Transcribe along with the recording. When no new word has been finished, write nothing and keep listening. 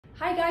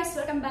Hi guys,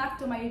 welcome back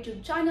to my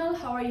YouTube channel.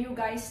 How are you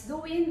guys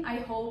doing? I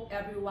hope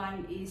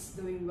everyone is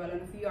doing well,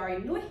 and if you are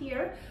new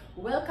here,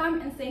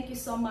 welcome and thank you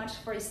so much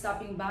for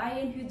stopping by.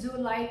 And if you do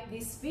like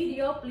this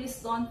video, please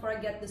don't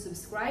forget to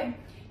subscribe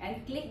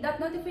and click that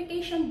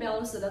notification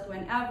bell so that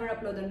whenever I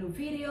upload a new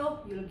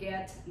video, you'll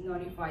get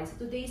notified. So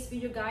today's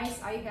video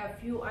guys, I have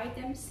few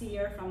items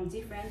here from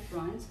different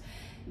brands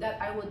that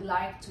I would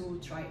like to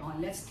try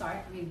on. Let's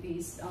start with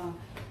these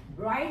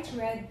bright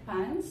red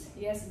pants.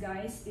 Yes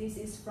guys, this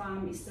is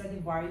from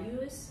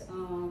Stradivarius.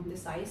 The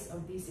size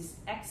of this is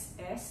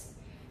XS.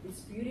 It's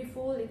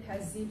beautiful. It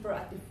has zipper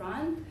at the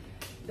front.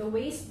 The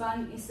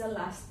waistband is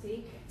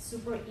elastic,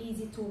 super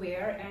easy to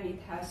wear, and it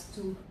has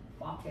two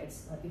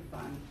pockets at the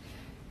front.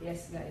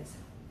 Yes guys,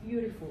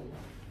 beautiful.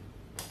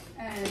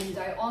 And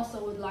I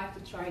also would like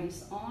to try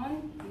this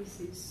on.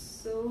 This is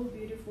so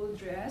beautiful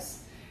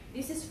dress.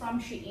 This is from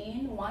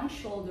Shein, one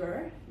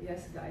shoulder.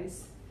 Yes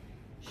guys,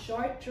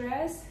 short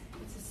dress.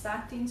 It's a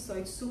satin, so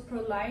it's super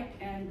light.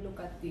 And look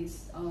at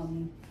this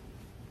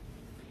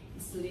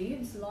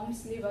sleeves, long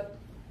sleeve at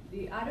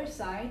the other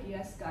side.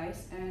 Yes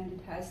guys, and it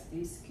has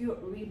this cute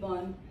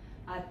ribbon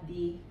at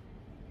the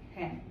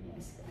hem.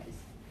 Yes guys,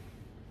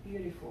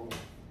 beautiful.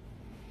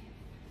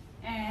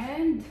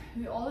 And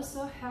we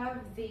also have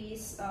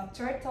this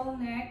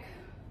turtleneck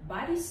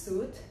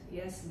bodysuit.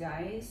 Yes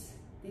guys,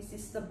 this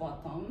is the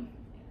bottom.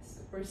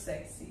 Super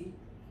sexy.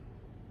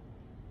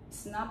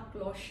 Snap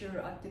closure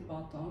at the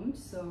bottom,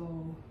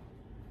 so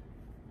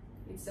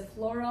it's a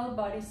floral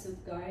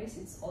bodysuit guys.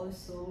 It's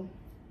also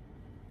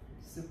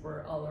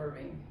super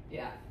alluring.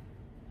 Yeah.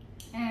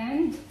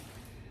 And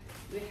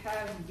we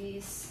have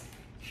this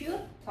cute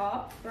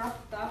top,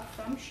 crop top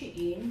from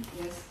Shein.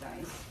 Yes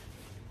guys,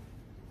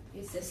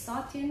 it's a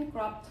satin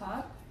crop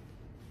top,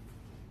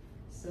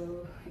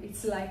 so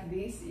it's like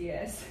this.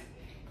 Yes,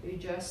 you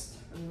just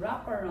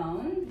wrap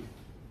around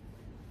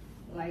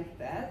like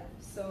that,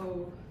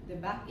 so the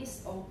back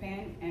is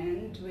open,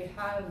 and we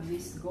have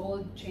this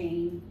gold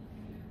chain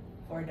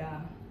for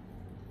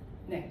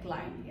the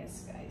neckline.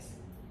 Yes guys,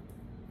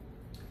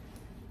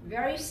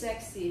 very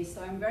sexy.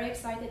 So I'm very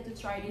excited to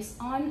try this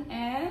on.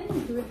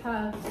 And we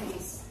have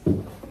this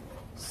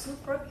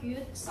super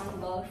cute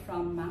sandal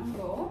from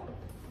Mango.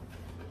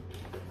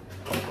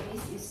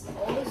 This is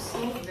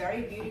also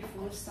very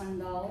beautiful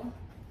sandal.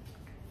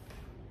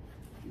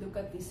 Look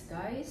at this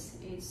guys,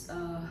 it's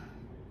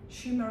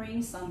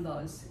shimmering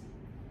sandals,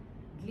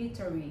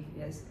 glittery.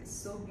 Yes, it's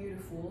so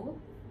beautiful.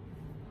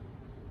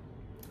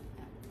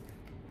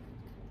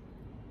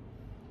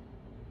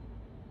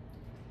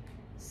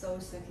 So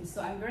sexy.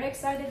 So I'm very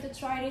excited to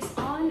try this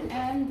on.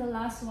 And the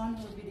last one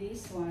will be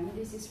this one.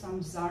 This is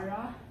from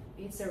Zara.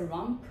 It's a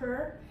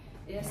romper.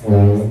 Yes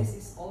guys, this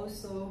is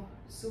also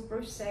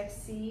super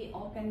sexy,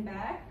 open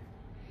back,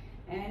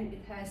 and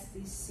it has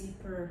this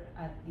zipper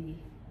at the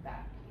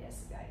back.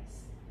 Yes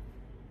guys,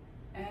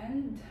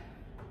 and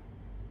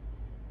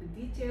the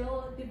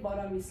detail at the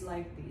bottom is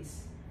like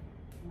this.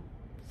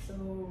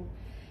 So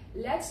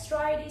let's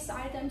try these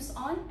items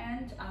on,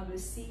 and I will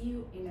see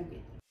you in a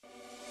bit.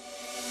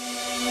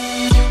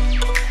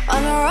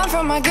 On the run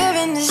from my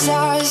given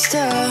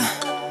disaster,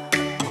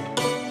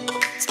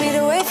 speed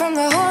away from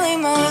the holy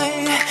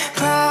mind,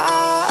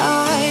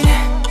 pride.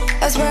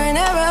 That's where I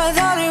never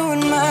thought it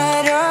would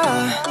matter.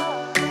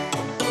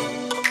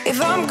 If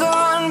I'm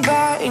gone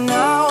by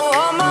now,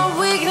 all my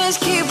weakness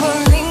keep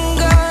on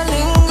linger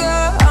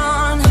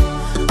on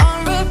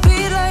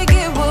repeat, like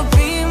it will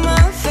be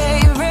my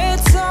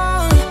favorite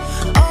song.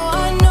 Oh,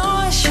 I know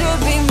I should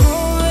be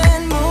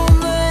moving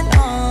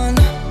on,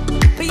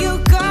 but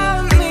you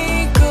got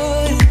me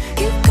good,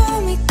 you got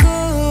me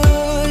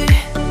good.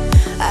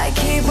 I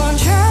keep on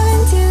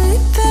driving till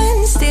it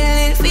bends, still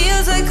it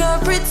feels like I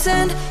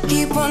pretend.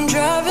 Keep on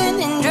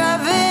driving and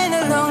driving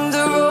along the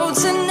road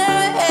tonight.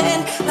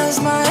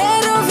 Lost my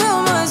head, don't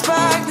feel my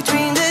spark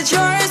between the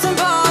jars and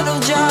bottle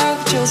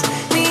jack. Just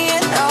me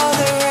and all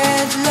the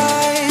red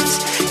lights.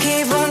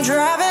 Keep on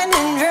driving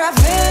and driving.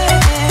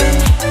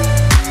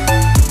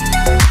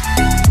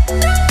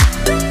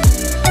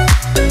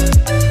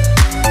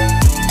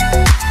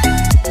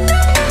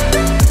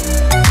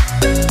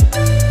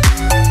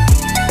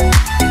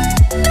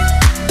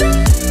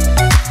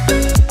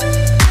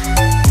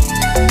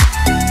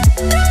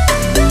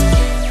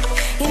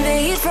 In the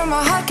heat from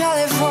a hot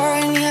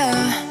California,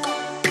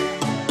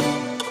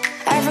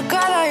 I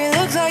forgot how you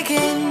look like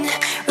in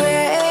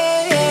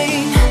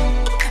rain.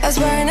 That's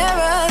why I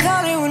never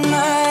thought it would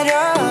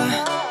matter.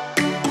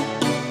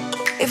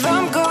 If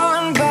I'm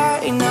gone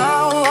by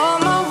now, all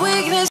my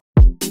weakness.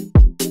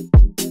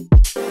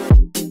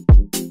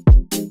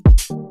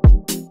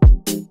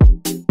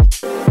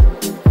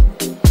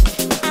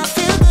 I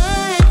feel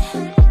good,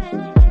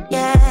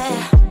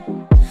 yeah.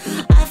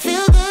 I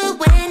feel good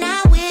when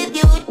I'm with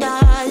you,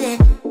 darling.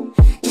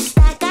 Just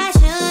like I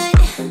should,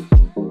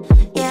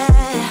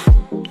 yeah.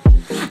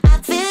 I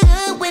feel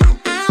good when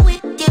I'm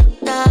with you,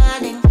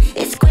 darling.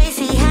 It's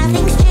crazy how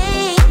things change.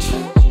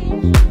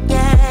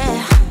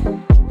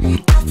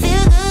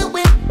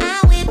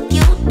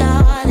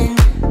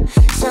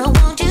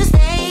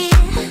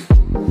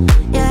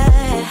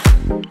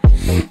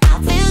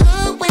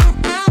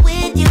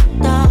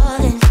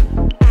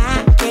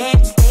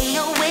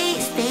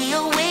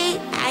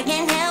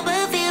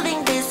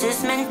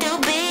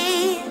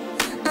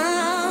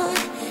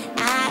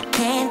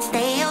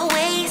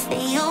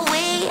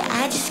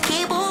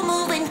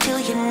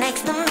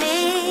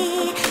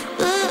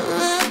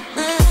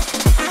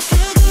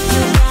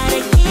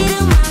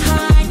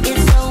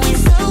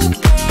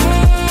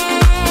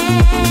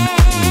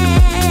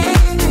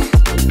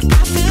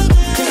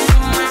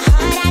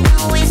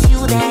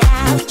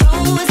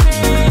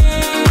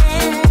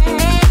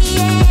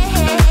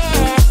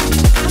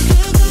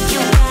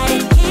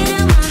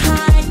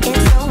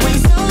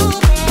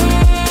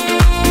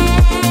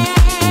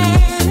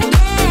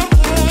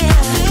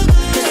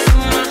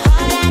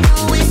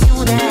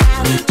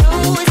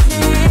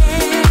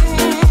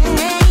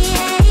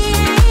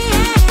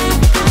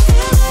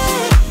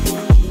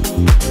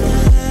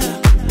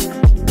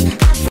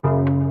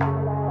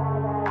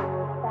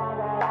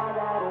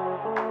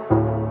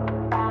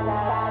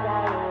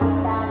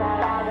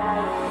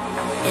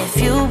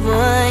 If you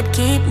would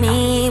keep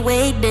me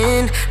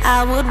waiting,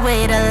 I would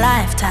wait a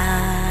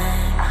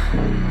lifetime.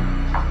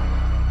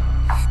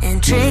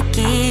 In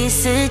tricky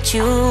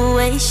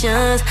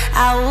situations,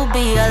 I will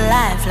be a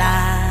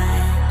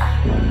lifeline.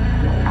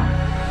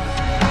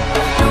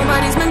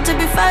 Nobody's meant to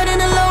be fighting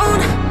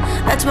alone.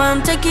 That's why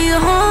I'm taking you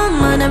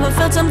home. I never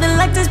felt something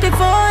like this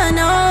before, I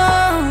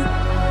know.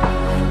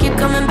 Keep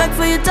coming back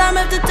for you time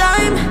after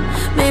time.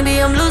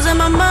 Maybe I'm losing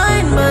my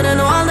mind, but I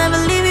know I'll never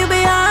leave you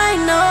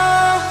behind, no.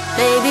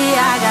 Baby,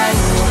 I got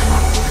you.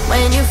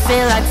 When you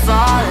feel like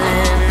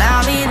falling,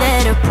 I'll be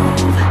there to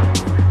prove,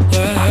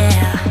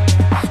 yeah,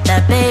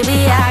 that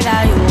baby, I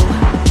got you.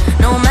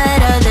 No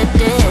matter the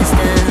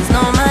distance,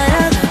 no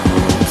matter the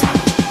moves,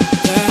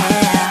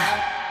 yeah,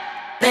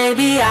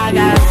 baby, I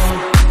got you.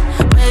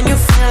 When you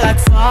feel like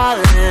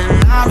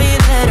falling, I'll be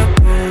there to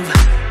prove,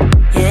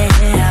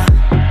 yeah,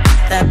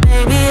 that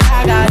baby,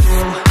 I got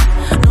you.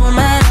 No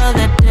matter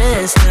the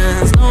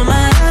distance, no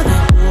matter the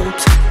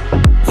hoops,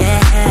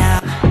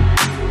 yeah,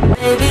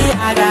 baby,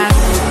 I got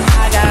you.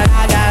 I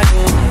got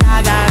you.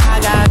 I got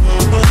you.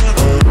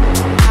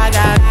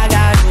 I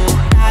got you.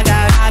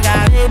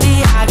 Baby,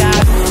 I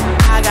got you.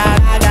 I got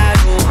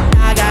you.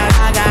 I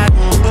got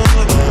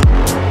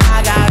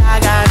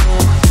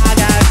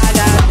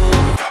you.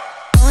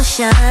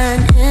 Ocean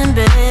in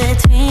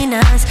between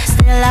us,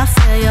 still I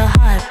feel your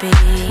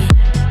heartbeat.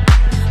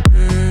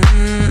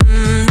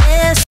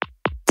 Yes.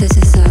 This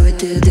is how we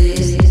do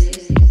this.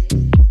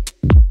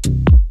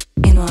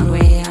 In one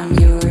way I'm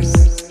yours,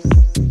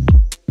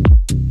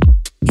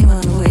 in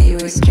one way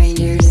we're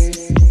strangers,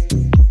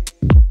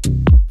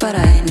 but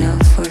I know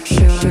for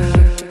sure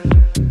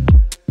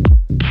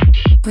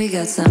we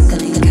got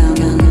something in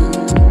common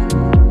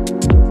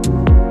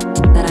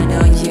that I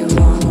know you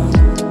won't.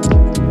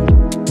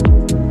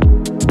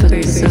 But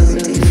we're so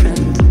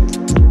different.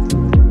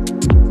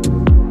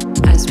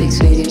 I speak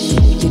Swedish,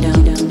 you don't.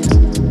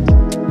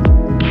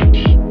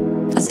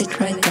 I sit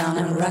right down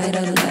and write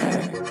a letter,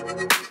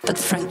 but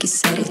Frankie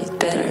said it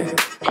better.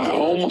 I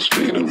almost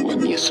feel it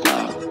when you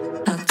smile.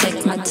 I'll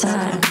take my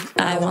time,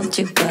 I want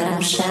you but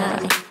I'm shy.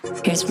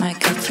 Here's my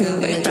cup,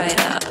 fill it right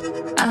up.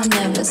 I'll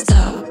never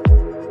stop,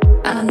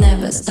 I'll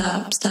never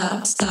stop,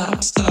 stop,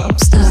 stop, stop,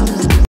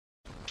 stop.